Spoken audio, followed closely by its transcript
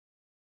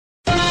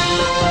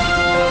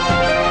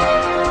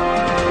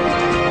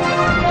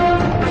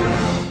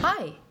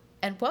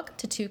welcome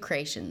to Two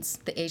Creations,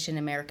 the Asian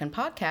American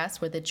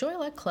podcast where the Joy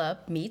Luck Club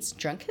meets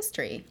drunk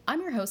history.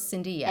 I'm your host,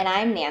 Cindy Yap. And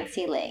I'm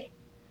Nancy Lee.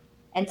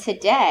 And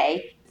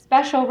today,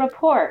 special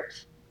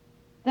report,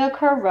 the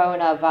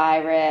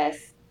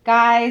coronavirus.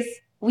 Guys,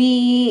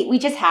 we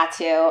just had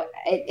to.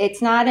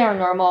 It's not our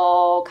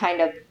normal kind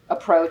of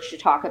approach to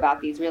talk about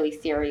these really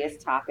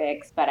serious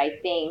topics, but I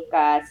think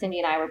Cindy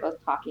and I were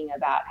both talking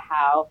about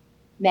how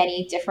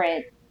many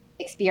different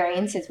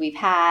experiences we've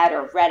had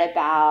or read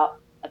about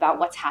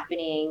what's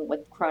happening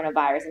with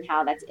coronavirus and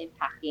how that's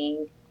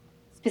impacting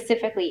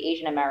specifically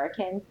Asian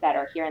Americans that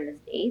are here in the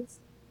States,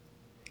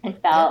 and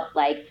felt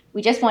like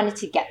we just wanted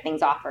to get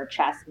things off our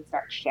chest and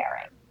start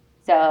sharing.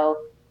 So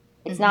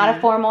it's not a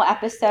formal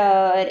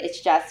episode.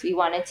 It's just we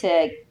wanted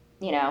to,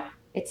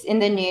 it's in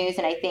the news,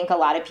 and I think a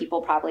lot of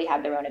people probably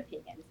have their own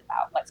opinions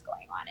about what's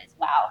going on as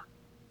well.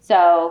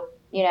 So,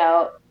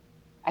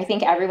 I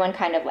think everyone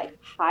kind of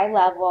like high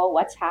level,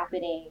 what's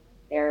happening.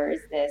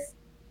 There's this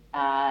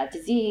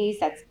disease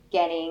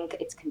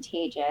it's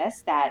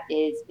contagious, that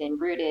is been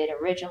rooted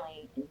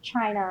originally in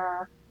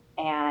China.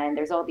 And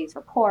there's all these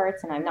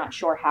reports, and I'm not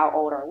sure how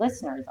old our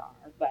listeners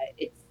are, but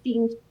it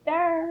seems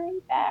very,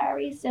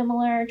 very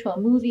similar to a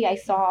movie I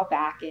saw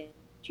back in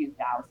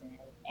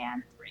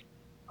 2003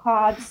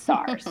 called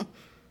SARS.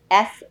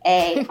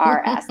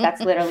 SARS.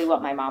 That's literally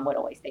what my mom would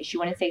always say. She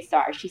wouldn't say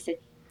SARS. She said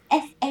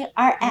SARS.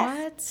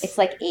 What? It's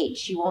like AIDS.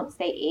 She won't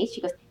say AIDS.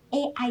 She goes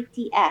AIDS.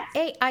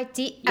 AIDS.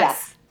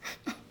 Yes.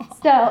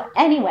 So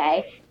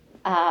anyway,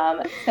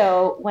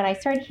 so when I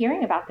started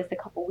hearing about this a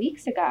couple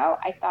weeks ago,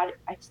 I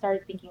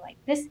started thinking like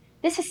this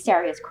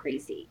hysteria is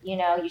crazy. You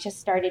just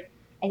started,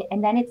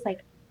 and then it's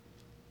like,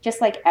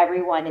 just like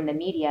everyone in the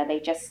media, they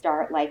just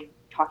start like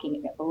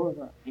talking it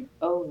over and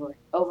over and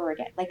over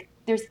again. Like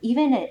there's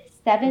even a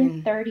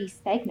 7:30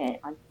 segment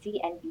on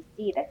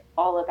CNBC that's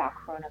all about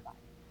coronavirus.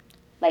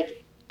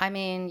 Like, I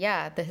mean,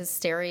 yeah, the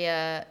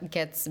hysteria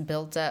gets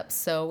built up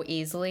so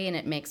easily, and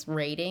it makes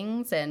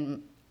ratings.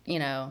 And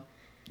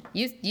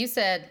you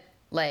said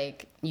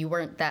like you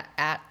weren't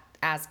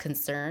as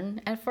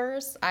concerned at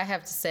first. I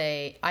have to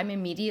say, I'm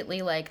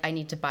immediately like, I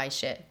need to buy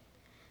shit.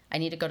 I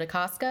need to go to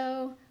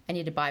Costco. I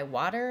need to buy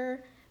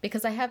water,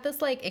 because I have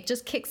this like, it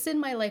just kicks in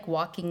my like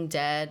Walking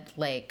Dead,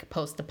 like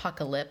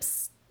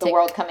post-apocalypse. The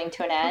world coming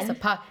to an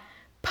end?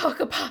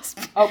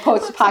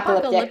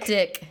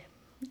 Post-apocalyptic.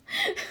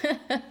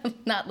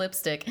 Not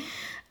lipstick.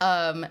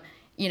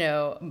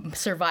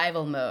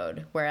 Survival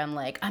mode, where I'm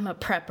like, I'm a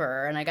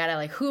prepper and I gotta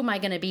like, who am I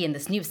gonna be in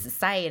this new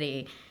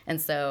society?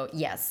 And so,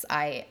 yes,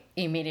 I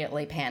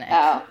immediately panic.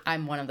 Oh.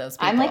 I'm one of those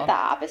people. I'm like the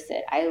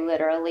opposite. I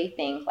literally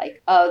think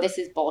like, oh, this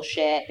is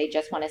bullshit. They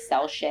just want to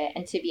sell shit.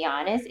 And to be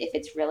honest, if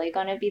it's really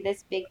gonna be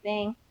this big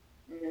thing,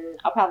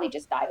 I'll probably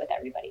just die with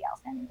everybody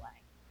else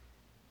anyway.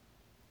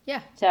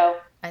 Yeah. So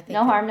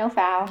no harm, no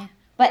foul. Yeah.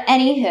 But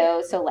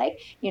anywho, so like,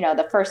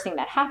 the first thing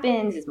that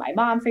happens is my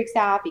mom freaks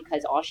out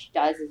because all she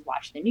does is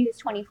watch the news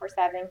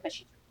 24/7 because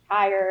she's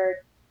retired.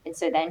 And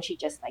so then she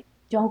just like,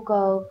 don't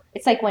go.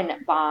 It's like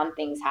when bomb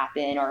things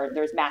happen or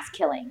there's mass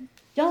killing.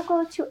 Don't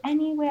go to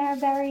anywhere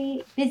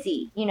very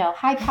busy,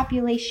 high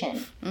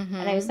population.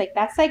 And I was like,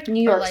 that's like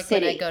New York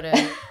City. When I go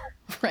to,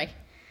 right.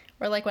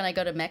 Or like when I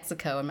go to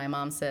Mexico and my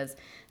mom says,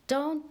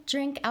 don't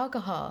drink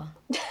alcohol.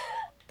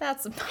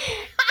 That's.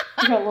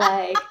 You're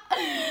like.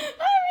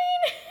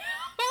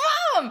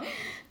 Mom,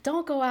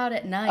 don't go out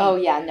at night. Oh,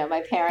 yeah. No,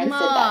 my parents did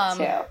that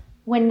too.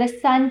 When the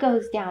sun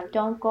goes down,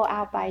 don't go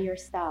out by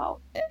yourself.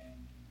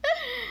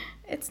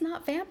 It's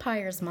not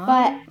vampires, Mom.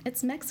 But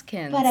it's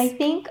Mexicans. But I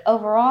think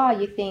overall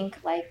you think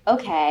like,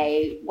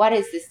 okay, what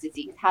is this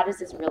disease? How does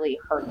this really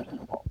hurt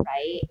people,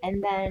 right?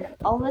 And then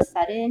all of a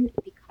sudden,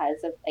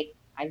 because of like,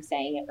 I'm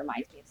saying it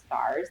reminds me of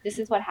SARS, this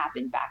is what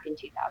happened back in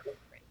 2003.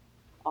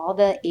 All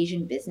the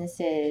Asian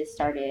businesses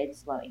started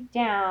slowing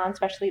down,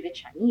 especially the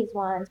Chinese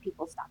ones.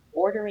 People stopped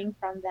ordering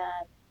from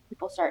them.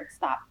 People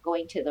stopped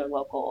going to their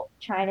local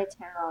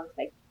Chinatowns.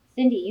 Like,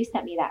 Cindy, you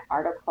sent me that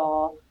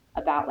article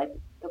about like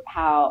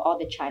how all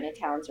the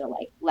Chinatowns are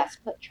like less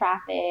foot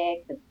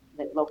traffic. The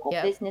local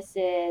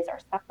businesses are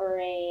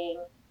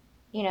suffering.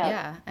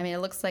 Yeah, I mean, it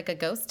looks like a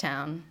ghost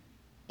town.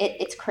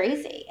 It's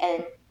crazy,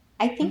 and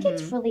I think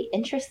it's really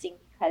interesting.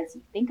 Because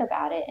you think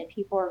about it and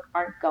people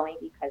aren't going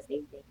because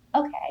they think,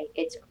 okay,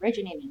 it's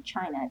originated in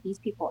China. These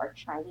people are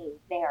Chinese.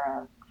 They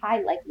are a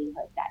high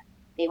likelihood that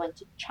they went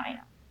to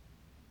China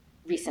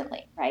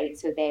recently, right?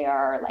 So they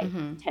are like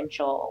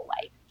potential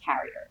like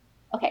carrier.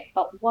 Okay,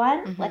 but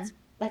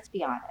let's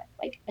be honest.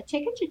 Like a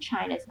ticket to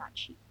China is not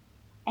cheap.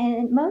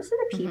 And most of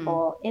the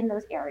people in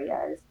those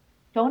areas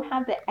don't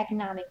have the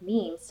economic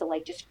means to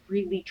like just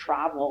freely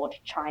travel to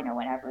China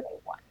whenever they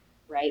want,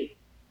 right?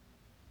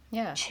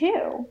 Yeah.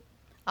 Two,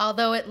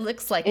 although it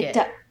looks like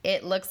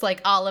it looks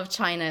like all of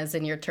China is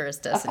in your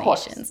tourist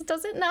destinations.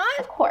 Does it not?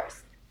 Of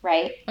course,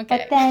 right? Okay.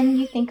 But then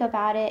you think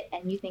about it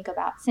and you think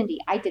about, Cindy,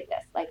 I did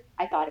this. Like,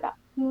 I thought about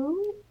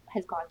who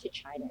has gone to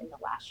China in the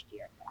last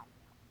year that I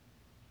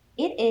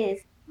know. It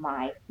is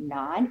my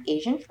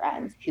non-Asian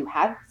friends who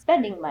have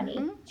spending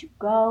money to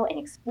go and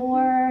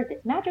explore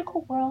this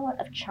magical world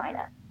of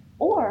China.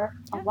 Or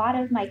a Yeah. lot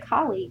of my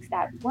colleagues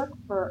that work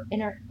for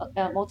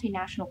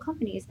multinational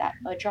companies, that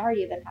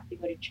majority of them have to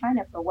go to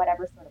China for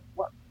whatever sort of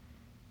work.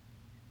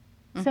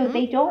 So Mm-hmm.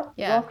 they don't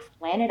Yeah. look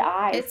slanted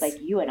eyes like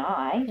It's you and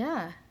I.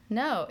 yeah.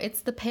 No,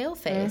 it's the pale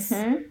face.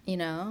 Mm-hmm. You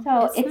know,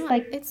 So it's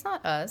like, it's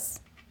not us.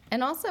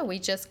 And also, we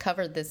just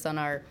covered this on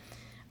our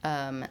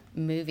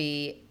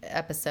movie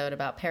episode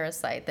about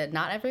Parasite. That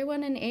not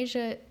everyone in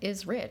Asia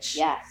is rich,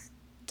 yes,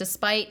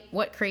 despite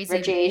what crazy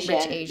rich Asian,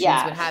 rich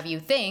Asians would yes, have you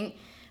think.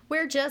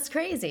 We're just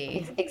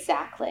crazy.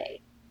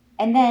 exactly.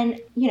 And then,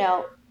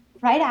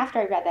 right after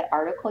I read that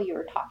article you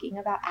were talking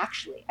about,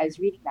 actually, I was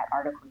reading that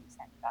article you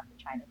sent about the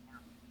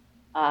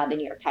Chinatown, the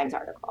New York Times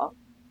article,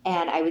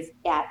 and I was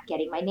at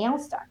getting my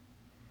nails done.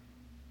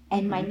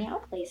 And my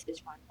nail place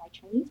is run by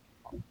Chinese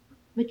people,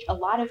 which a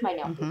lot of my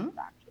nail places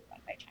are actually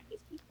run by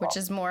Chinese people. Which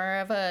is more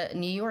of a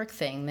New York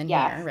thing than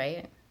Yes. here,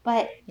 right?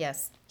 But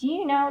Yes. do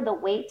you know the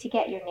wait to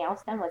get your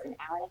nails done was an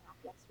hour and a half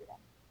yesterday?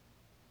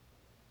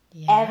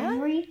 Yeah.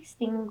 Every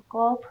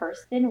single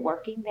person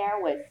working there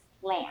was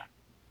slammed,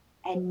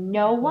 and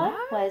no one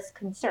What? was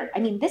concerned. I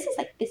mean, this is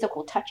like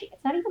physical touching.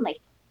 It's not even like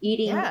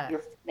eating,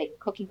 you're like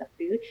cooking the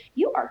food.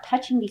 You are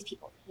touching these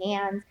people's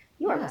hands.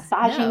 You are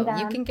massaging them.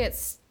 You can get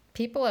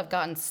people have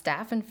gotten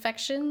staph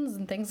infections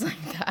and things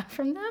like that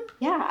from them.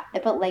 Yeah,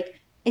 but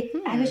like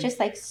I was just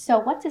like, so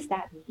what does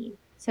that mean?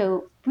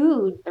 So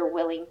food they're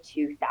willing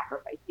to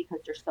sacrifice because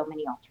there's so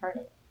many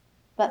alternatives.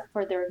 But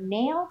for their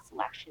nail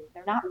selections,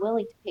 they're not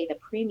willing to pay the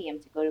premium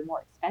to go to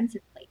more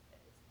expensive places.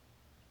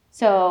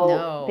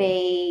 So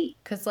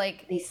because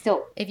like they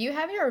still if you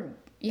have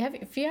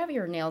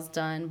your nails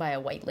done by a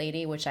white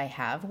lady, which I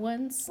have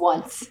once.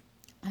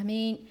 I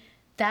mean,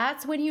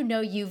 that's when you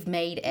know you've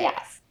made it.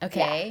 Yes.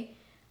 Okay. Yes.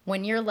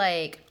 When you're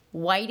like,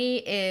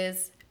 Whitey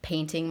is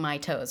painting my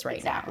toes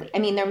right now. Exactly. I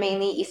mean, they're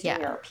mainly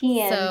Eastern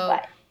European,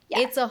 but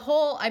it's a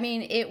whole. I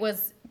mean, it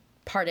was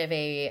part of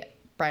a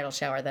bridal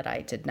shower that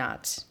I did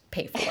not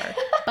pay for,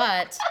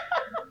 but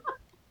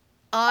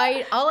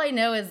all I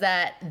know is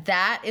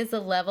that is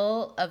a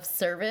level of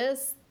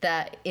service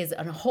that is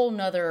a whole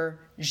nother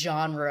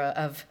genre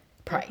of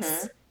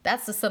price.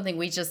 That's just something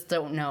we just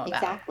don't know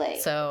about. Exactly.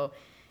 So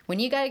when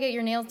you got to get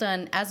your nails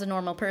done as a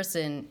normal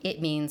person, it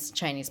means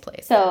Chinese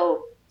place.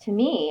 So to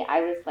me,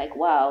 I was like,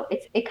 whoa,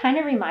 it kind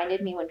of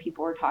reminded me when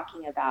people were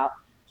talking about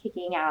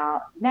kicking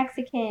out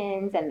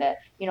Mexicans and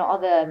all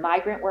the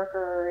migrant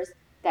workers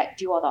that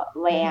do all the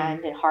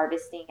land and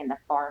harvesting and the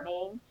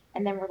farming.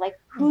 And then we're like,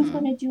 who's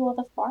going to do all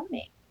the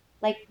farming?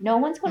 Like, no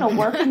one's going to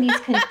work in these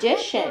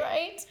conditions.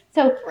 Right.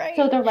 So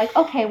they're like,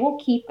 okay, we'll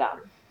keep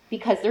them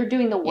because they're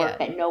doing the work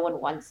that no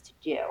one wants to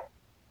do.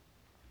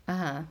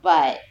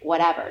 But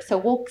whatever. So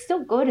we'll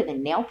still go to the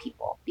nail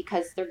people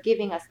because they're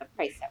giving us the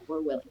price that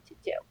we're willing to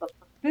do. But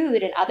for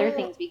food and other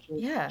things we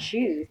can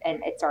choose,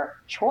 and it's our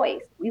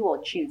choice, we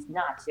will choose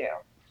not to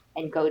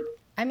and go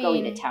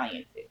eat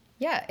Italian food.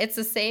 Yeah, it's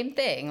the same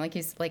thing.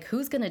 Like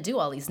who's going to do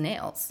all these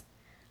nails?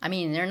 I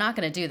mean, they're not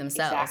going to do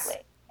themselves.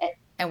 Exactly.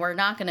 And we're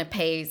not going to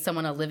pay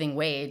someone a living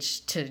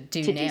wage to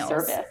do nails. To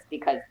do service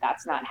because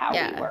that's not how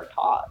we were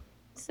taught.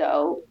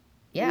 So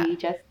we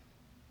just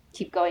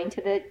keep going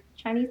to the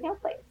Chinese nail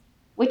place,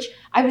 which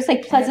I was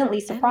like pleasantly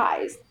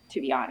surprised,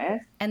 to be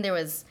honest. And there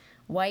was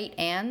white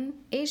and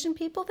Asian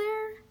people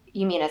there?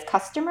 You mean as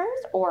customers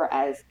or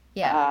as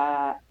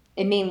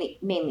mainly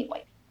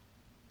white?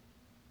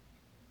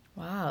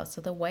 Wow, so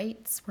the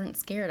whites weren't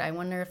scared. I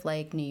wonder if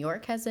like New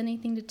York has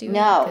anything to do with it.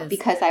 No,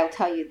 because I'll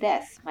tell you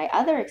this, my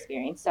other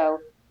experience. So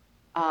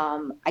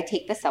I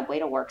take the subway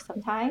to work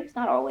sometimes,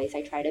 not always.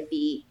 I try to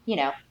be,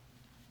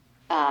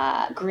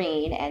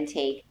 green and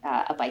take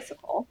a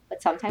bicycle,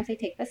 but sometimes I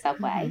take the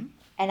subway.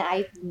 And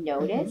I've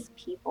noticed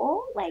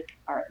people like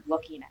are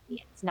looking at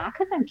me. It's not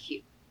because I'm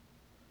cute.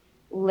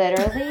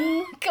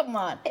 Literally. Come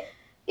on.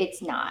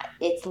 It's not.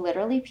 It's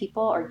literally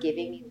people are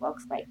giving me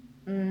looks like,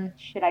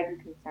 should I be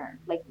concerned?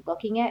 Like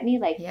looking at me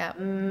like,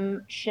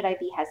 should I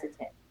be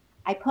hesitant?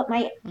 I put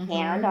my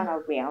hand on a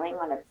railing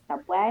on a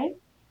subway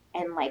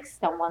and like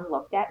someone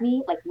looked at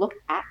me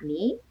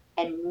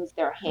and moved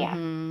their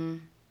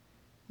hand.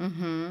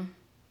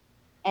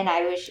 And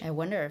I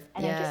wonder if,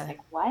 and I'm just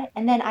like, what?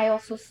 And then I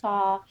also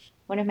saw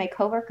one of my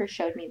coworkers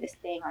showed me this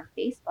thing on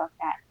Facebook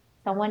that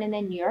someone in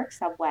the New York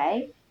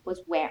subway this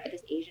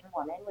Asian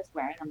woman was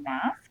wearing a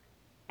mask.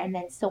 And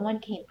then someone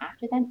came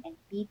after them and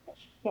beat the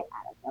shit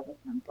out of them with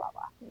an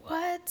umbrella.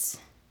 What?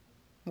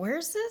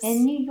 Where's this?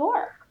 In New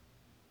York.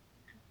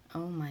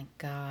 Oh my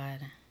God.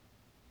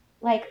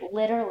 Like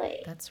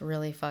literally. That's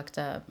really fucked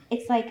up.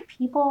 It's like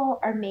people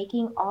are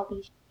making all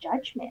these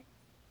judgments.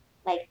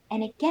 Like,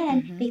 and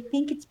again, they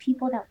think it's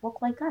people that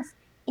look like us.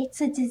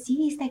 It's a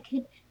disease that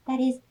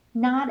is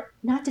not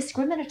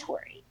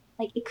discriminatory.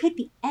 Like it could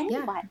be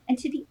anyone. Yeah. And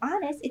to be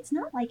honest, it's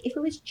not like if it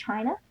was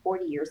China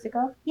 40 years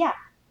ago,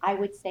 I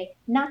would say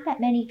not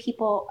that many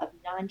people of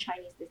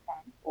non-Chinese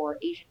descent or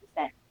Asian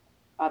descent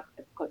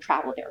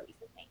traveled there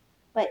recently.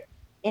 But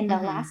in the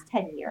last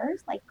 10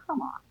 years, like,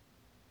 come on.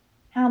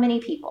 How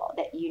many people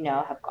that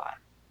have gone?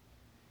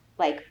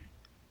 Like,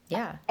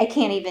 I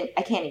can't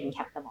even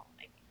count them all.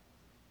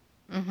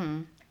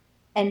 Mm-hmm.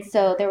 And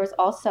so there was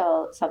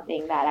also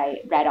something that I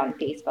read on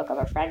Facebook of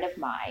a friend of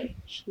mine.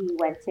 She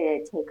went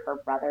to take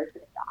her brother to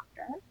the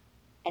doctor.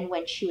 And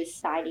when she was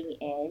signing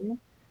in,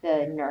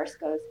 the nurse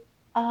goes,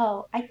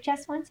 "Oh, I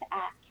just want to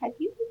ask, have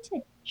you been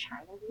to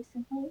China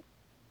recently?"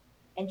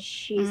 And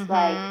she's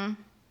like,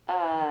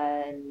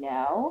 Mm-hmm.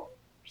 No.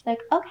 She's like,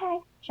 "Okay,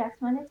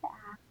 just wanted to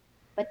ask."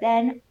 But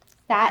then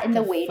sat What in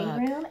the the waiting fuck?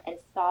 room and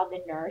saw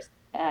the nurse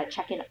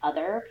check in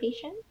other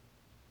patients.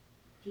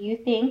 Do you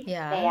think they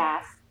Yeah.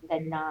 asked the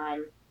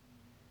non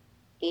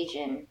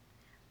Asian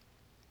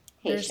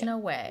There's patient? no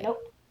way.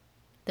 Nope.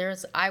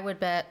 I would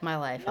bet my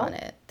life on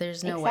Nope. it.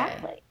 There's no way.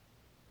 Exactly.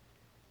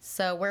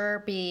 So we're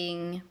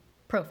being Yes.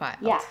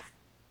 profiled.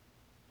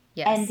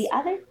 And the Yes.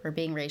 other, We're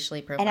being racially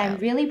and I'm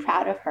profiled. really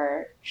proud of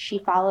her. She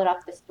followed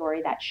up the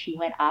story that she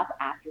went up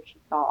after she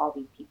saw all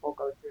these people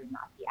go through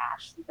Nazi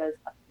Ash. She goes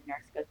up to the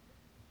nurse, goes,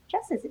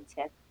 "Just as a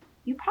tip,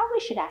 you probably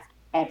should ask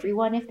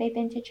everyone if they've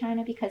been to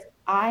China because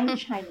I'm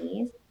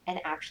Chinese and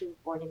actually was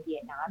born in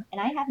Vietnam,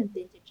 and I haven't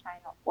been to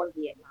China or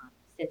Vietnam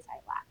since I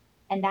left.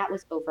 And that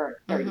was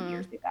over 30 Mm-hmm.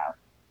 years ago.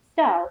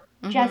 So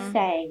just Mm-hmm.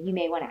 saying, you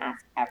may want to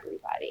ask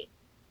everybody."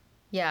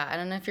 Yeah, I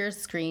don't know if your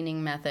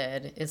screening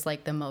method is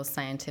like the most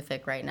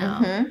scientific right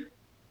now. Mm-hmm.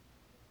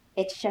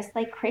 It's just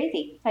like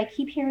crazy. So I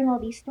keep hearing all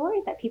these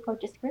stories that people are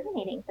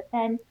discriminating, but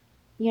then,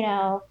 you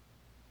know,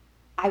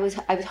 I was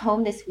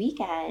home this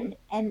weekend,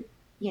 and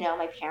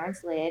my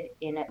parents live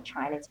in a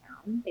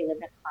Chinatown. They live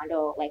in a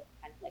condo, like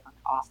kind of like on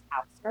the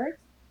outskirts,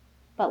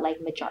 but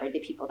like majority of the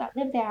people that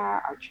live there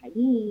are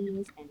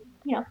Chinese, and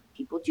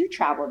people do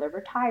travel. They're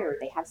retired.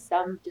 They have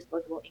some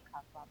disposable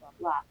income. Blah blah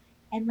blah.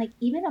 And like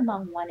even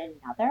among one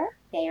another,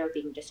 they are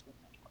being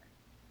discriminatory.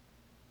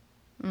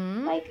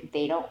 Mm-hmm. Like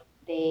they don't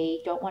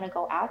want to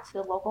go out to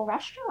the local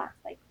restaurants.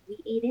 Like we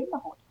ate in the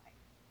whole time.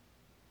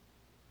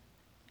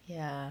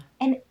 Yeah.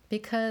 And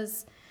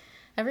Because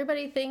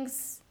everybody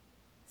thinks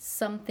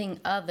something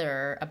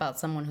other about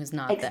someone who's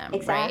not them, right?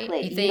 exactly,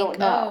 You you think, don't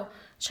know. oh,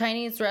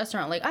 Chinese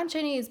restaurant, like I'm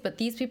Chinese, but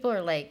these people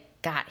are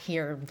like got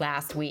here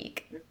last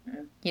week.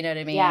 Mm-hmm. You know what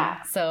I Yeah.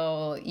 mean?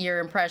 So your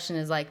impression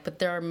is like, but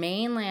they're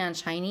mainland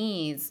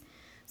Chinese.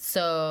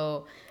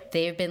 So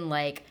they've been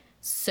like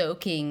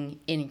soaking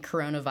in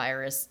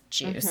coronavirus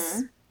Mm-hmm.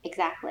 juice.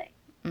 Exactly.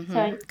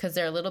 So, Because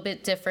they're a little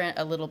bit different,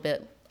 a little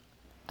bit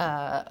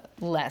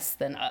less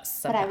than us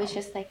but I somehow. was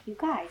just like, you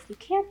guys, you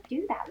can't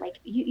do that. Like,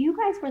 you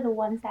guys were the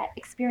ones that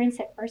experienced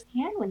it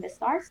firsthand when the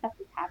SARS stuff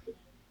was happening,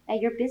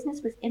 that your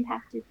business was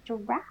impacted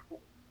directly.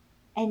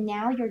 And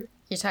now you're like,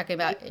 You're talking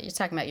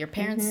about your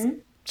parents' mm-hmm.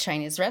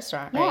 Chinese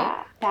restaurant, right?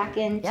 Yeah, back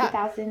in Yeah.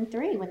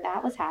 2003 when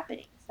that was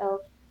happening.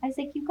 So I was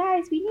like, you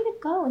guys, we need to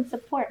go and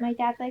support. My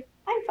dad's like,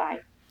 I'm fine.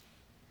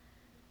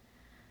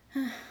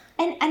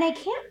 And I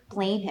can't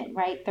blame him,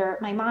 right?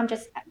 My mom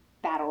just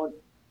battled,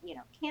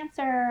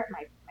 cancer.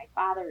 My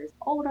father is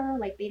older,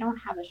 like they don't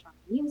have a strong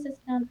immune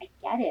system. I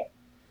get it.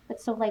 But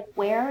so like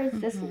where is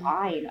this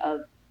line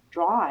of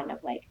drawn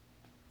of like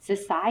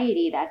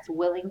society that's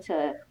willing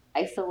to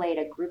isolate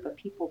a group of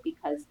people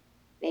because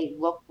they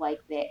look like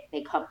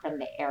they come from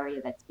the area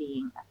that's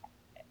being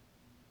affected?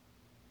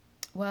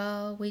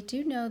 Well, we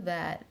do know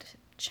that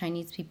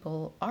Chinese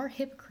people are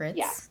hypocrites.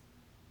 Yes.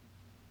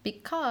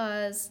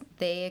 Because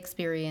they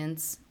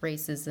experience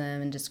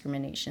racism and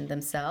discrimination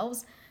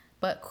themselves.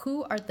 But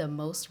who are the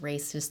most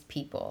racist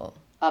people?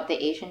 Of the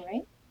Asian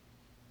race?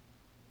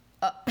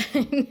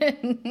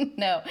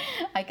 No,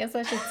 I guess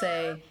I should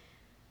say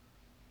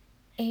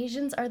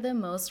Asians are the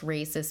most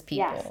racist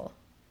people.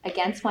 Yes.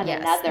 Against one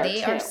Yes, another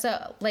they too. are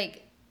so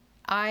like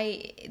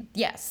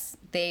yes,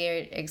 they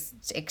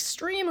are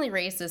extremely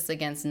racist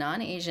against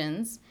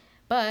non-Asians,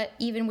 but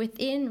even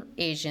within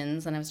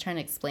Asians, and I was trying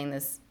to explain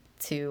this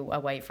to a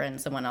white friend,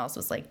 someone else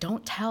was like,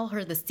 "Don't tell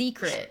her the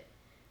secret."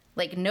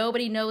 Like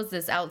nobody knows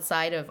this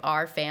outside of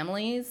our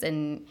families,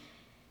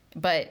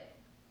 but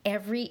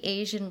every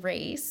Asian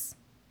race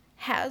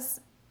has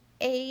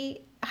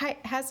a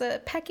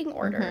pecking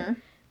order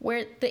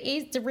where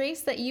the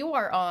race that you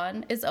are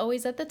on is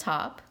always at the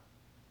top,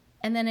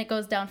 and then it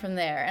goes down from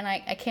there. And I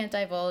can't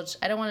divulge.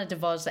 I don't want to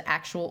divulge the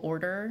actual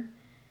order,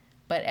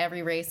 but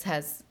every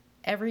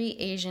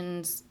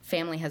Asian's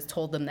family has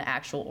told them the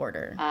actual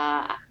order,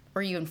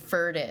 or you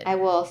inferred it. I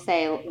will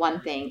say one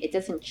thing: it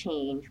doesn't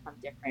change from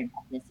different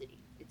ethnicities.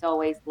 It's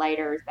always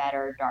lighter is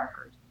better,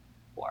 darker is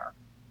poor.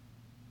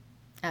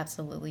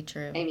 Absolutely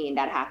true. I mean,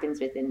 that happens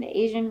within the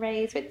Asian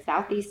race, with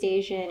Southeast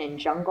Asian and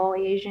Jungle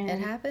Asian. It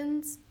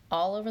happens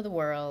all over the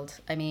world.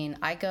 I mean,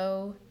 I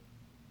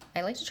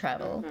like to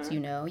travel, as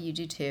you know, you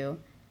do too.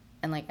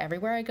 And like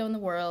everywhere I go in the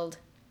world,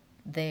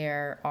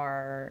 there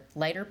are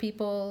lighter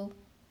people,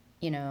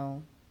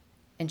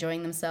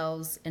 enjoying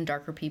themselves, and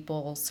darker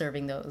people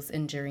serving those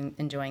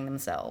enjoying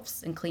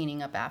themselves and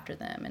cleaning up after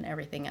them and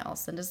everything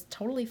else. And it's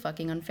totally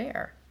fucking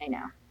unfair. I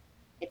know.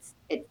 It's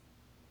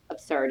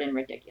absurd and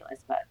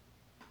ridiculous, but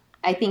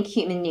I think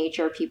human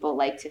nature, people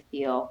like to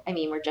feel, I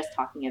mean, we're just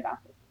talking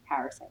about this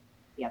Parasite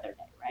the other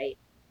day, right?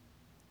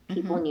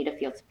 People need to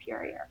feel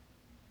superior.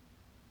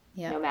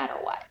 Yeah. No matter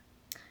what.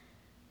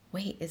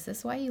 Wait, is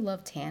this why you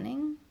love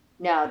tanning?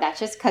 No, that's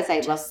just because I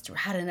look. Just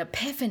had an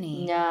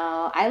epiphany.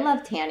 No, I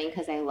love tanning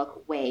because I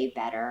look way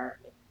better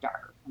with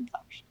darker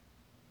complexion.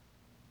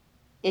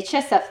 It's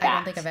just a fact. I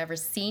don't think I've ever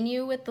seen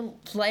you with the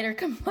lighter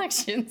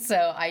complexion,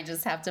 so I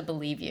just have to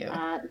believe you.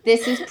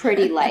 This is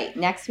pretty light.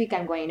 Next week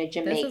I'm going to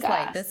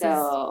Jamaica. This is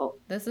light.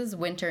 This is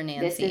winter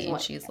Nancy.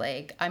 She's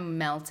like, I'm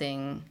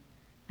melting.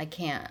 I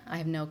can't. I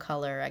have no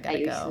color. I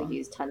gotta go. I usually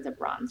use tons of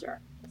bronzer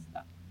and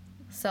stuff.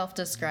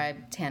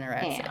 Self-described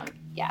tanorexic. And,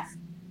 yes.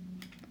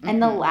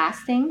 And the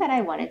last thing that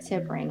I wanted to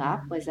bring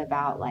up was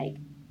about like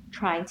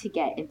trying to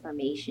get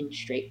information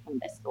straight from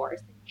the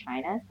source in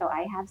China. So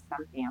I have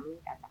some family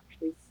that's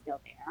actually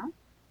still there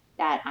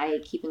that I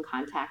keep in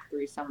contact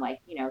through some like,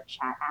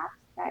 chat apps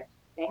that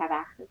they have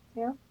access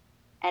to.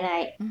 And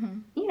I,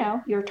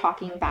 you're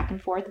talking back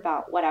and forth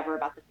about whatever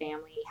about the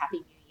family, Happy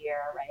New Year,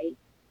 right?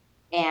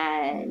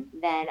 And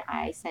then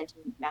I sent a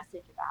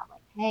message about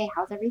like, hey,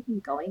 how's everything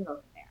going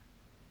over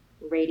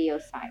there? Radio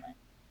silent.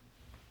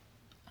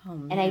 Oh,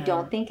 man. And I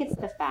don't think it's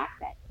the fact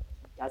that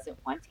he doesn't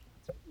want to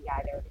answer. He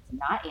either is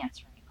not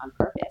answering on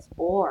purpose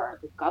or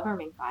the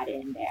government got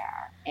in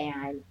there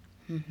and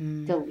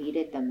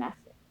deleted the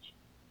message.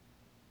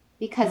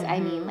 Because, I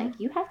mean, like,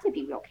 you have to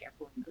be real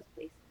careful in those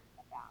places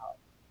about.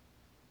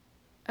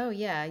 Oh,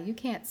 yeah. You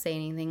can't say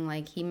anything.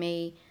 Like,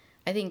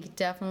 I think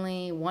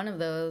definitely one of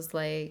those,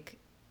 like,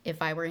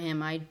 if I were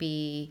him, I'd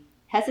be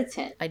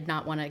hesitant. I'd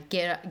not want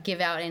to give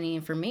out any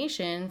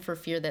information for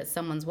fear that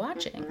someone's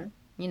watching,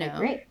 I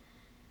agree.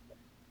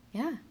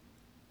 Yeah.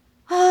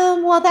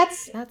 Well,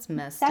 that's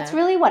messed up. That's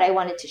really what I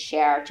wanted to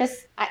share.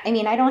 Just, I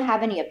mean, I don't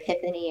have any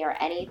epiphany or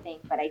anything,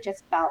 but I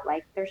just felt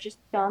like there's just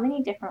so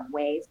many different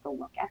ways to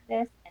look at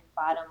this. And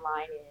bottom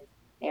line is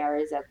there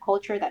is a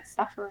culture that's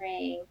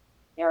suffering.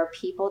 There are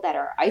people that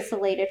are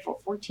isolated for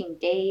 14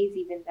 days,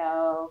 even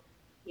though,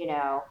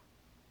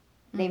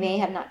 they may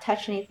have not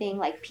touched anything.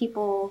 Like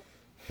people,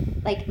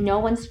 like no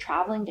one's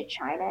traveling to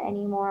China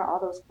anymore. All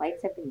those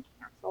flights have been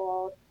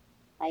canceled.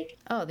 Like,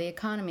 oh, the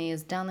economy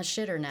is down the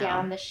shitter now.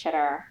 Down the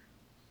shitter.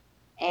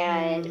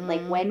 And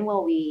like, when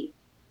will we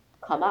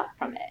come up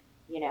from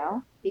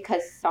it,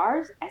 Because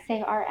SARS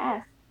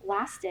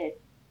lasted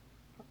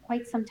for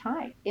quite some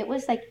time. It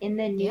was like in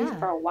the news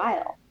for a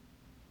while.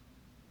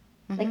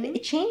 Like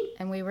it changed.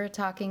 And we were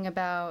talking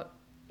about.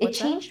 It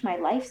changed my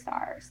life,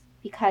 SARS,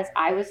 because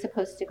I was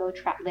supposed to go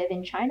live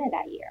in China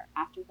that year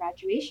after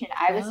graduation.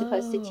 I was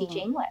supposed to teach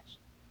English.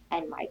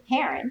 And my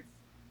parents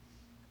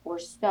were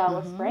so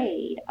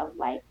afraid of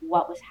like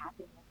what was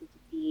happening with the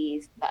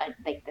disease,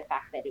 like the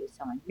fact that it was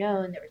so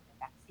unknown, there was no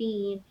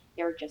vaccine.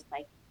 They were just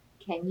like,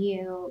 can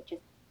you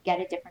just get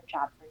a different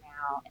job for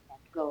now and then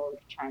go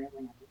to China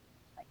when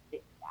everything's like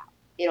figured out?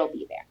 It'll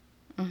be there.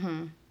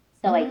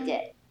 So I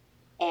did.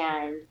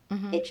 And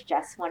it's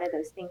just one of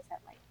those things that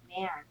like,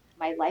 man,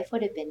 my life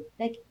would have been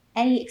like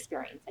any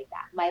experience like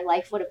that. My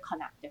life would have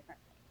come out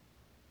differently.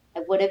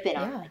 I would have been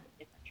on like a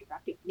different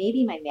trajectory.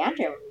 Maybe my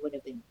Mandarin would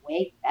have been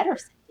way better,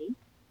 Cindy.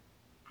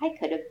 I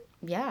could have.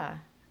 Yeah.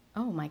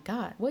 Oh my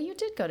God. Well, you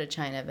did go to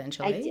China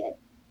eventually. I did,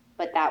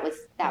 but that was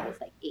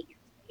like 8 years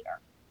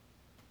later.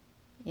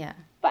 Yeah.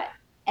 But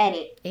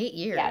 8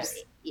 years.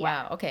 Yeah.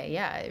 Wow. Okay.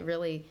 Yeah. It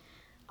really.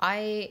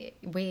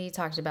 We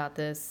talked about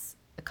this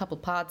a couple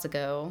pods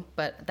ago,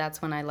 but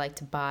that's when I like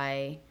to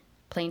buy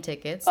plane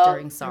tickets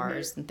during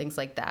SARS and things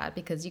like that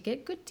because you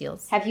get good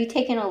deals. Have you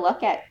taken a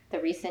look at the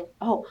recent?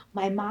 Oh,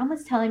 my mom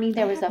was telling me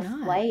there was a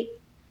flight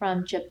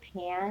from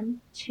Japan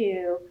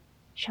to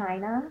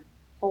China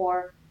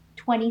for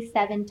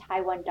 27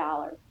 Taiwan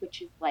dollars,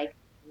 which is like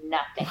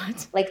nothing.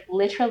 What? Like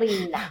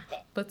literally nothing.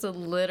 That's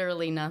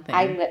literally nothing.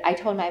 I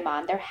told my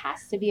mom there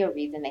has to be a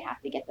reason they have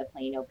to get the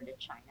plane over to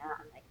China.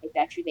 I'm like, I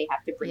bet you they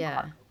have to bring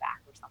cargo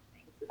back or something.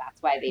 So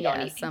that's why they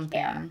don't even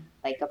care.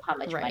 Like of how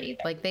much money.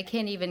 Like they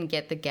can't even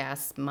get the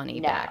gas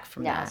money back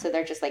from that. So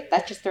they're just like,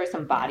 let's just throw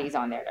some bodies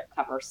on there to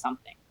cover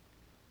something.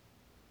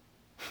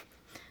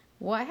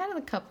 Well, I had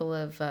a couple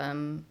of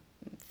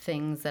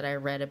things that I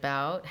read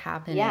about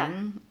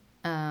happening.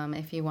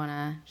 If you want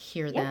to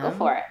hear them. Yeah, go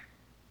for it.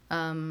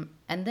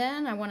 And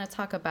then I want to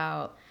talk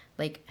about,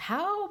 like,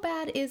 how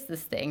bad is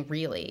this thing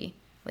really?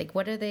 Like,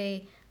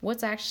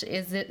 what's actually,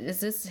 is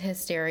this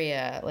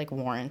hysteria, like,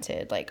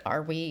 warranted? Like,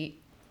 are we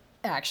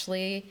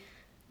actually,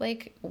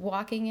 like,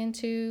 walking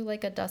into,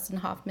 like, a Dustin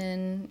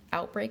Hoffman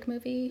outbreak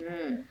movie?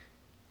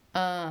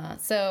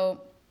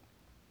 So,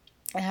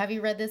 have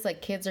you read this?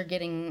 Like, kids are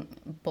getting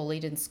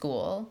bullied in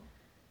school.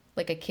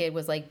 Like, a kid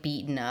was, like,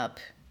 beaten up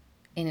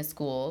in a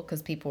school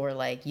because people were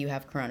like, you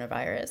have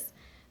coronavirus.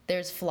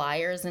 There's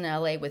flyers in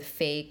LA with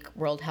fake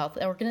World Health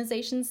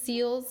Organization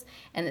seals,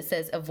 and it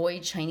says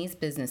avoid Chinese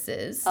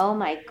businesses. Oh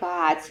my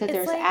God. So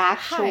there's like,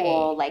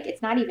 actual, like,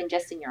 it's not even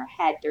just in your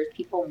head. There's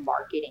people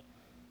marketing.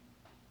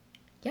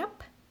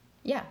 Yep.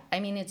 Yeah. I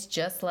mean, it's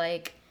just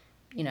like,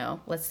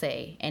 let's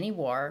say any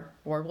war,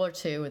 World War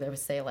II, where they would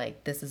say,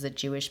 like, this is a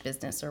Jewish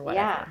business or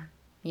whatever.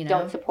 Yeah.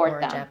 Don't support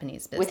them. Or a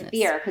Japanese business. With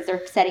fear, because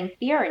they're setting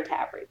fear into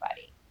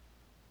everybody.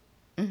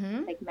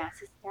 Like mass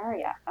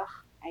hysteria. Ugh.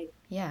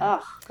 Yeah.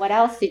 Ugh. What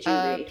else did you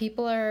read?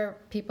 People are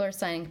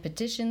signing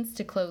petitions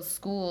to close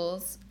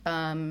schools.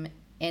 And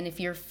if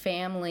your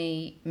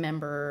family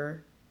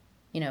member,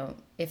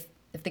 if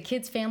the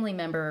kid's family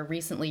member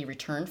recently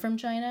returned from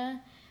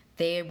China,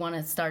 they want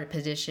to start a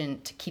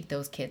petition to keep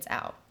those kids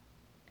out.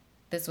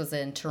 This was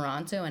in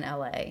Toronto and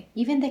LA.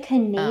 Even the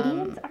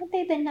Canadians, aren't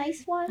they the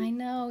nice ones? I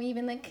know,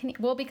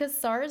 because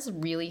SARS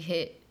really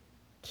hit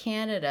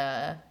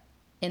Canada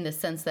in the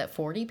sense that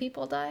 40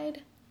 people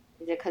died.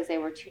 Is it because they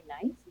were too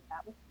nice? Is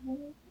that what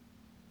it is?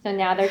 So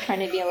now they're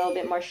trying to be a little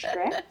bit more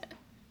strict?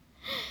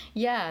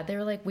 Yeah, they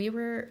were like, we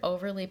were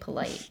overly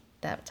polite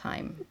that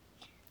time.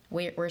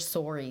 We're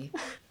sorry.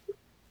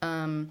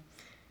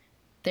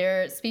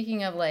 They're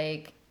speaking of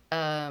like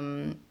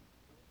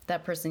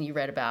that person you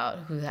read about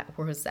who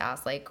was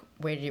asked like,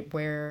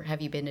 where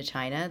have you been to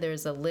China?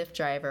 There's a Lyft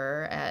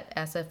driver at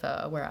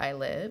SFO where I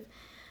live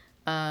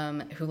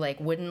who like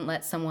wouldn't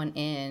let someone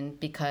in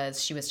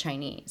because she was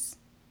Chinese.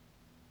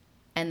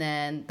 And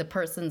then the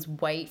person's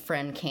white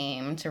friend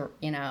came to,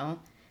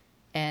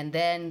 and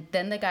then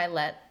the guy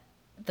let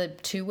the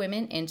two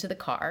women into the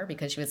car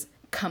because she was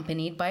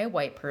accompanied by a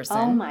white person.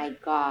 Oh my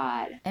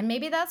God. And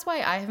maybe that's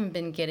why I haven't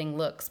been getting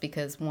looks,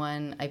 because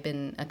one, I've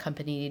been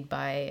accompanied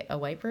by a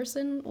white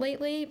person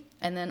lately.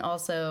 And then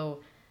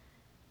also,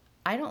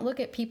 I don't look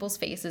at people's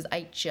faces.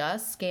 I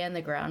just scan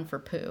the ground for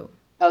poo.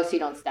 Oh, so you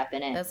don't step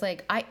in it? That's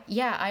like, I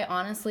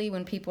honestly,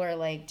 when people are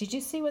like, did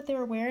you see what they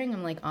were wearing?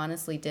 I'm like,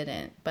 honestly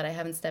didn't. But I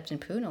haven't stepped in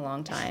poo in a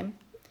long time.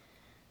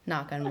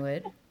 Knock on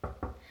wood.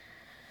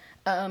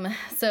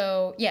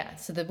 So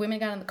the women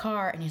got in the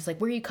car and he's like,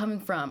 where are you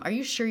coming from? Are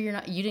you sure you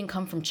didn't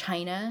come from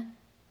China?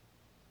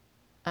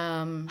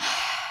 My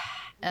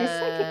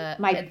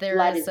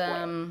blood is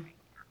boiling.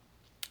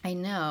 I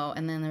know.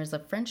 And then there's a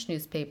French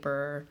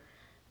newspaper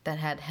that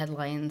had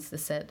headlines that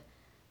said,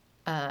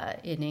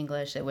 in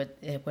English, it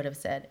would have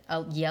said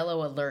a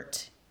yellow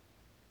alert.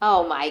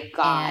 Oh my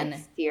God.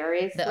 And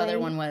seriously? The other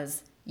one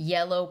was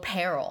yellow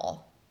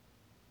peril.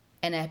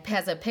 And it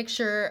has a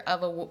picture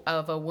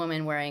of a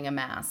woman wearing a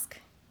mask.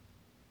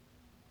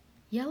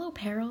 Yellow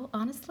peril,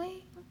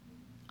 honestly?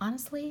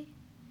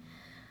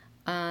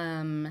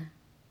 And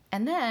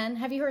then,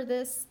 have you heard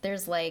this?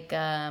 There's like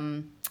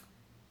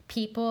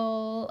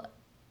people,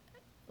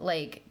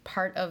 like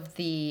part of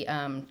the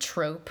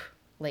trope,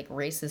 like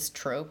racist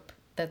trope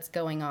that's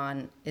going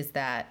on is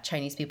that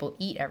Chinese people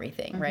eat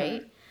everything, mm-hmm.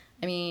 right?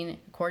 I mean,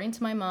 according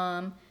to my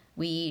mom,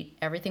 we eat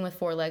everything with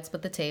four legs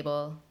but the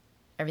table,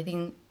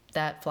 everything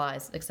that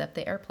flies except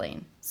the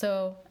airplane.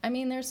 So, I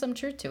mean, there's some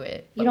truth to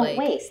it. You don't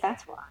waste,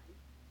 that's why.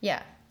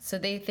 Yeah. So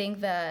they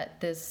think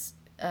that this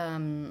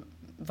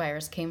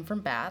virus came from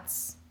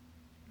bats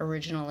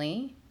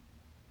originally.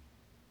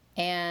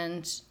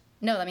 And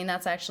no, I mean,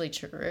 that's actually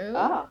true.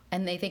 Oh.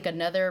 And they think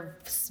another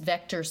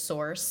vector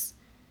source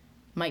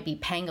might be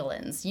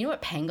pangolins. You know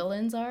what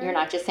pangolins are? You're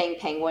not just saying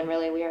penguin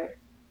really weird?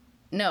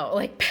 No,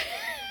 like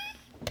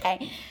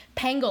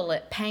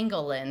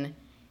pangolin.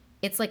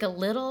 It's like a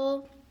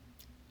little,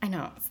 I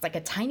know, it's like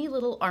a tiny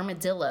little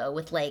armadillo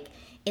with like,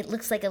 it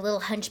looks like a little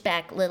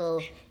hunchback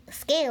little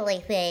scaly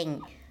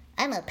thing.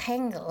 I'm a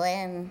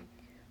pangolin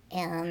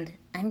and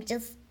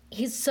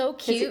he's so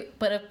cute,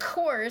 but of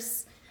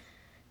course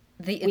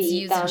it's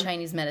used in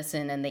Chinese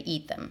medicine and they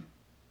eat them.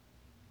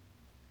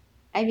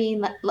 I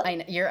mean, I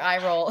know, your eye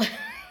roll.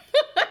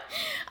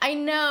 I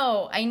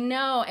know.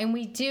 And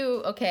we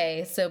do.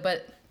 Okay. So,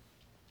 but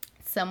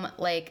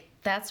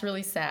that's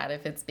really sad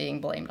if it's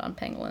being blamed on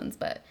pangolins.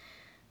 But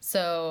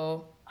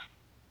so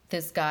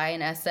this guy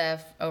in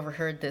SF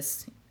overheard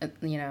this,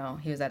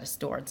 he was at a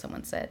store and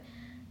someone said,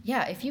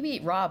 yeah, if you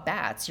eat raw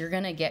bats, you're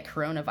going to get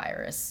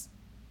coronavirus.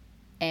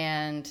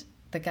 And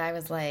the guy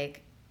was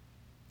like,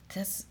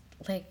 that's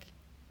like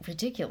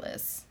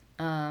ridiculous.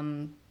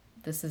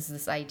 This is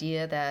this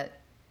idea that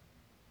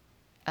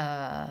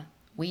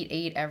we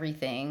eat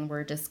everything.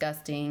 We're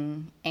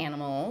disgusting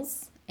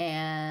animals,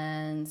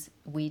 and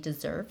we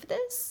deserve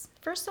this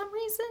for some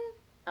reason.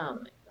 Oh my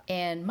God.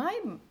 And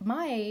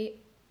my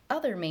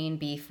other main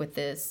beef with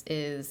this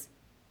is,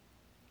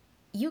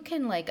 you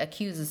can like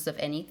accuse us of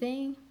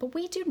anything, but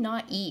we do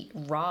not eat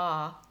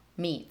raw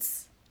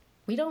meats.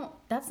 We don't.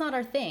 That's not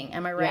our thing.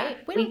 Am I right?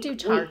 Yeah, we don't do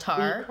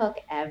tartar. We cook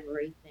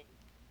everything.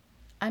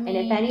 I mean,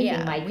 and if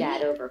anything, my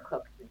dad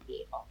overcooks the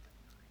meat all the time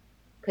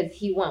because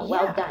he wants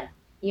well done.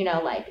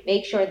 Like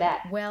make sure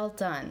that well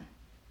done.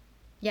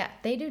 Yeah,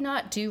 they do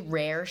not do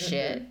rare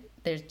shit.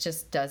 There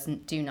just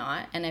do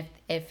not. And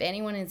if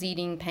anyone is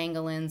eating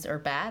pangolins or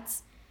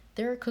bats,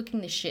 they're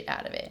cooking the shit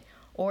out of it,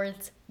 or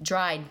it's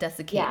dried,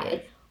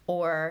 desiccated,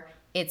 or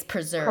it's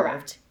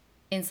preserved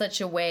in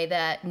such a way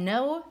that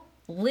no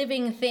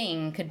living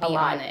thing could be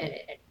on it.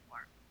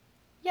 Anymore.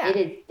 Yeah, it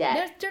is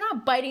dead. They're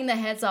not biting the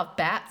heads off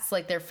bats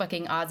like they're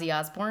fucking Ozzy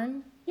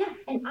Osbourne. Yeah,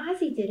 and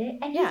Ozzy did it,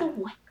 and he's a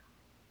white guy.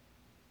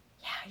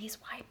 Yeah, he's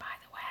white, by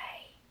the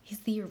way. He's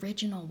the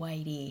original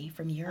whitey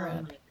from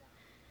Europe.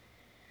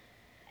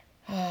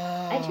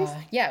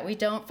 Yeah, we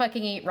don't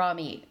fucking eat raw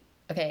meat.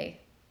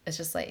 Okay, it's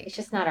just like it's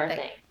just not our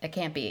thing. It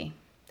can't be.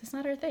 It's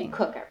not our thing. We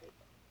cook everything.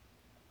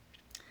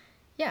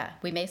 Yeah,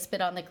 we may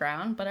spit on the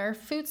ground, but our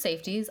food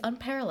safety is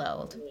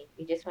unparalleled.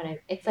 We just want to,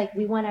 it's like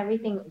we want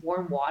everything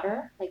warm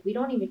water. Like we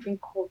don't even drink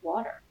cold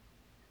water.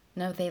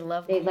 No, they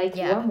love, They like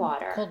warm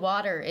water. Cold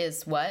water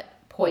is what?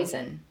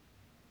 Poison.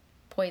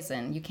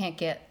 You can't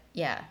get,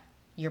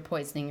 you're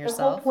poisoning yourself.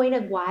 The whole point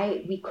of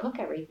why we cook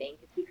everything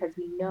is because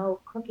we know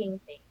cooking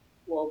things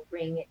will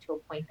bring it to a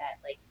point that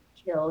like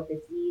kill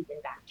disease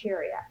and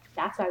bacteria.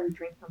 That's why we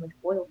drink so much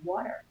boiled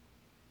water.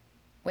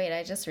 Wait,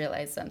 I just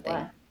realized something.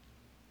 What?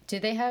 Do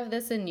they have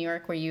this in New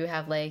York where you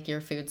have like your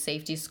food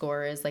safety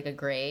score is like a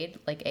grade,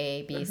 like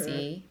A, B,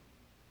 C?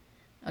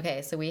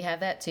 Okay, so we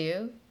have that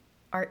too.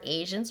 Are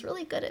Asians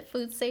really good at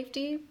food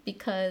safety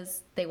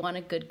because they want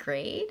a good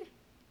grade?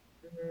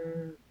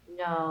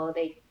 No,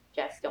 they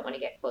just don't want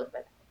to get close by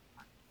the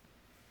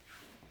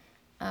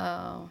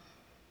Oh.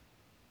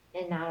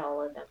 And not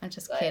all of them. I'm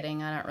just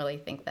kidding. I don't really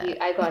think that.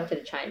 I go into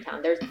the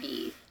Chinatown. There's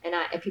bees, and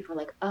people are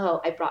like,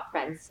 "Oh, I brought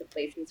friends to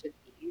places with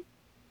bees,"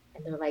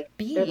 and they're like,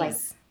 "Bees." They're like,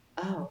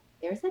 "Oh,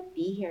 there's a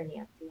bee here,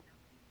 Nancy."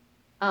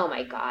 Oh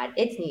my God,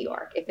 it's New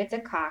York. If it's a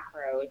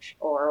cockroach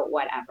or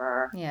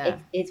whatever,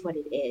 it's what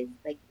it is.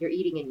 Like you're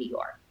eating in New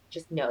York.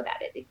 Just know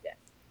that it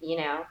exists. You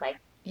know, like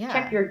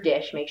check your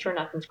dish, make sure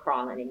nothing's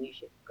crawling, and you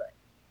should be good.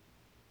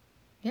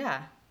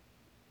 Yeah.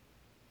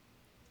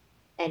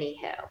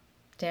 Anyhow.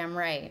 Damn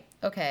right.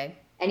 Okay.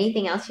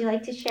 Anything else you'd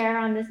like to share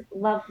on this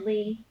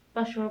lovely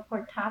special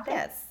report topic?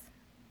 Yes.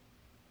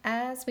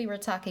 As we were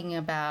talking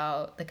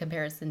about the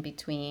comparison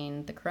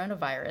between the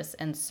coronavirus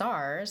and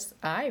SARS,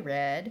 I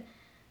read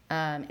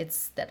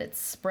it's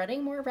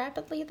spreading more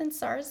rapidly than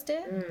SARS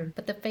did,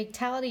 but the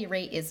fatality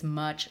rate is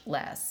much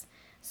less.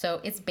 So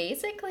it's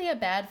basically a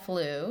bad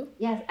flu.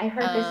 Yes, I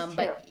heard this too.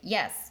 But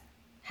yes,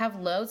 have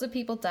loads of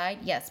people died?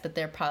 Yes, but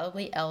they're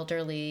probably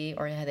elderly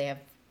or they have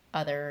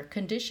other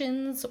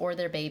conditions or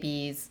their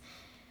babies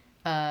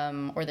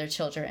or their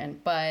children.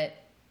 But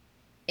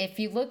if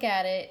you look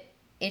at it,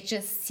 it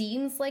just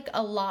seems like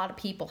a lot of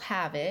people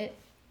have it.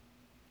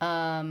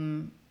 I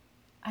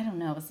don't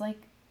know. It's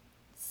like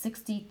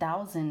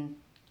 60,000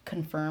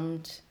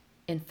 confirmed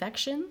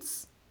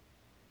infections.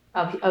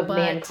 Of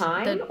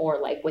mankind or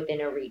like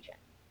within a region?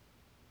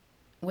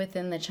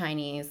 Within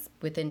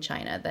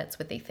China. That's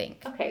what they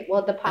think. Okay.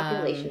 Well, the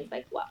population's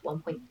like what,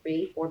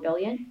 1.3, 4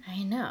 billion?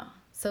 I know.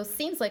 So it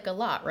seems like a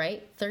lot,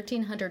 right?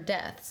 1,300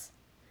 deaths.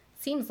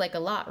 Seems like a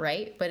lot,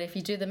 right? But if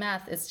you do the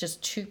math, it's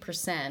just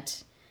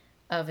 2%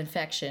 of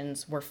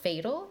infections were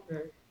fatal,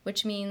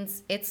 which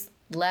means it's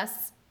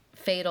less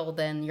fatal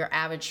than your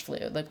average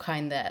flu, the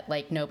kind that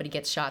like nobody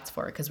gets shots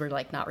for because we're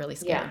like not really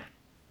scared.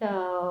 Yeah.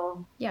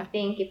 So I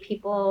think if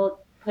people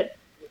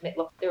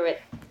look through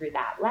it through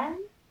that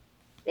lens,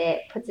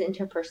 it puts it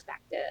into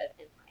perspective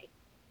and like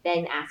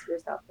then ask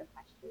yourself the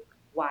question,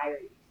 why are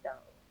you so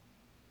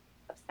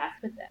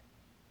obsessed with it?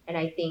 And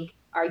I think,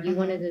 are you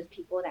one of those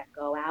people that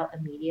go out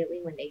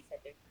immediately when they said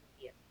there's going to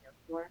be a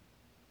snowstorm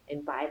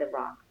and buy the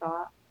rock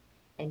salt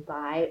and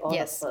buy all the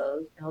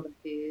clothes and all the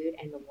food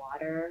and the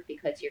water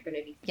because you're going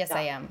to be stuck? Yes,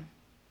 I am.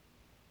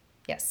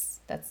 Yes,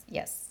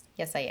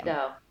 I am.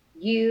 So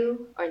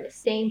you are in the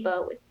same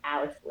boat with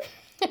Alice Lynn.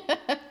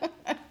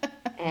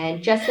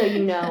 And just so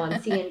you know, on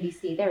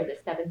CNBC, there was a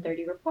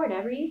 7:30 report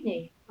every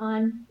evening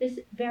on this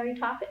very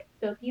topic.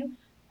 So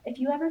if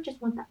you ever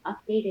just want the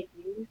updated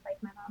news,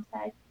 like my mom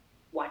said,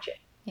 watch it.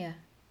 Yeah.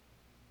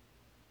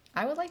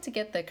 I would like to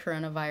get the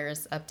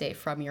coronavirus update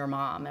from your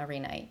mom every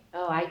night.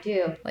 Oh, I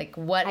do. Like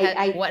what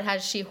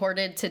has she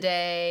hoarded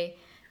today?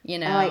 You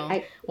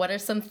know, what are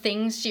some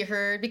things she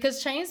heard?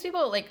 Because Chinese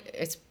people, like,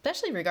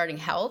 especially regarding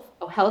health.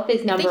 Oh, health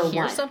is number one. They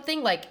hear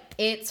something, like,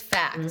 it's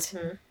fact.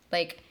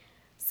 Like,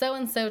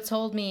 so-and-so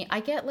told me,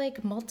 I get,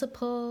 like,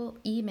 multiple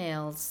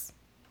emails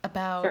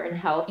about certain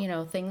health,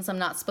 things I'm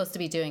not supposed to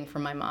be doing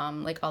from my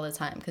mom, like, all the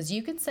time. Because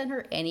you can send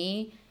her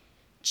any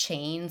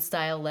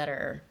chain-style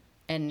letter,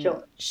 and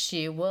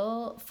she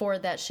will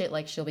forward that shit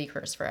like she'll be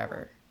cursed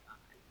forever.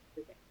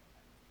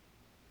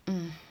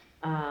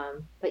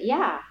 But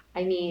yeah,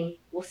 I mean,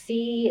 we'll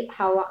see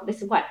how long.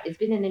 This is what? It's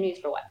been in the news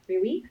for what?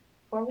 3 weeks?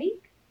 4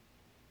 weeks?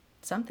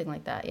 Something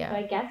like that, yeah. So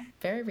I guess.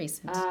 Very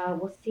recent.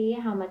 We'll see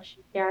how much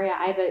hysteria.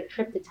 I have a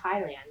trip to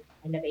Thailand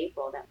end of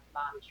April that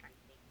my mom is trying to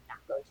make me not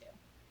go to.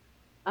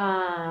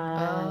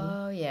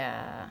 Oh,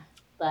 yeah.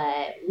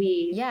 But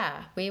we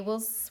will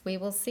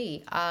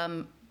see.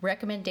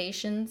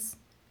 Recommendations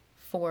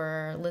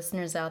for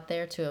listeners out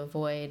there to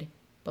avoid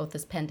both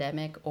this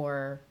pandemic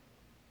or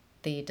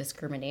the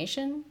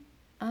discrimination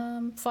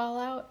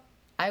fallout.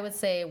 I would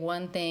say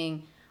one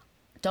thing: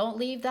 don't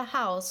leave the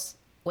house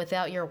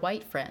without your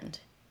white friend.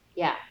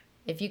 Yeah.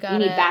 If you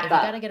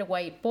gotta get a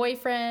white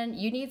boyfriend,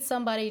 you need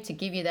somebody to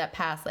give you that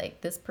pass.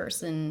 Like this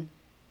person,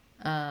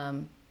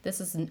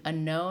 this is a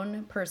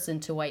known person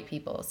to white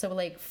people. So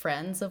like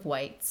friends of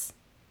whites,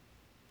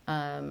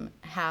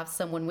 have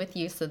someone with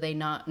you so they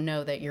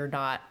know that you're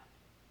not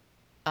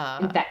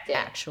infected.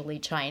 Actually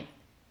China.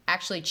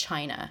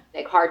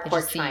 Like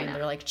hardcore China.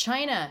 They're like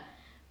China,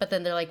 but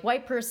then they're like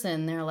white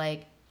person. They're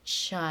like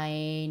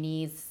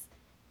Chinese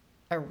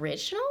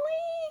originally.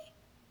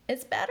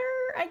 It's better.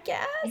 I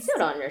guess. I still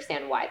don't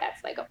understand why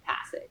that's like a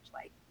passage.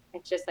 Like,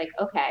 it's just like,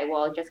 okay,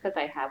 well, just because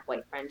I have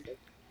white friends doesn't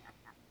mean I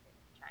have to live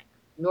in China.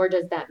 Nor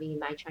does that mean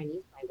my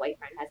white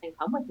friend hasn't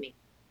come with me.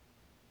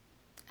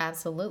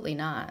 Absolutely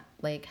not.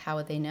 Like, how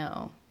would they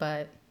know?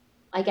 But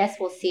I guess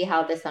we'll see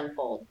how this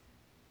unfolds.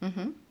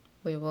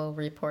 We will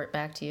report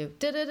back to you.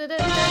 This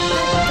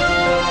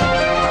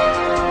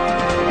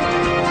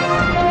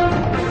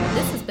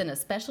has been a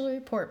special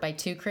report by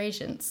Two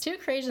Creations. Two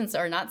Creations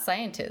are not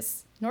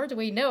scientists, nor do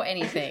we know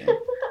anything.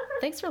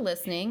 Thanks for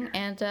listening,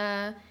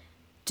 and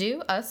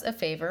do us a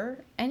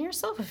favor and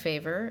yourself a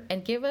favor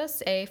and give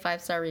us a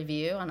 5-star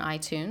review on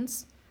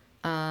iTunes.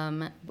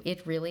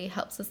 It really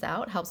helps us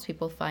out, helps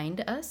people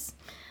find us.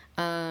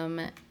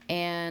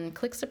 And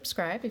click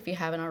subscribe if you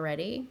haven't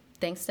already.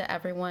 Thanks to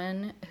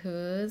everyone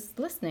who's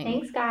listening.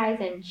 Thanks, guys,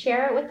 and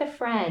share it with a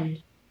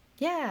friend.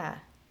 Yeah.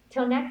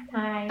 Till next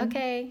time.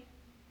 Okay.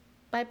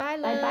 Bye-bye,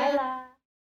 love. Bye-bye, love.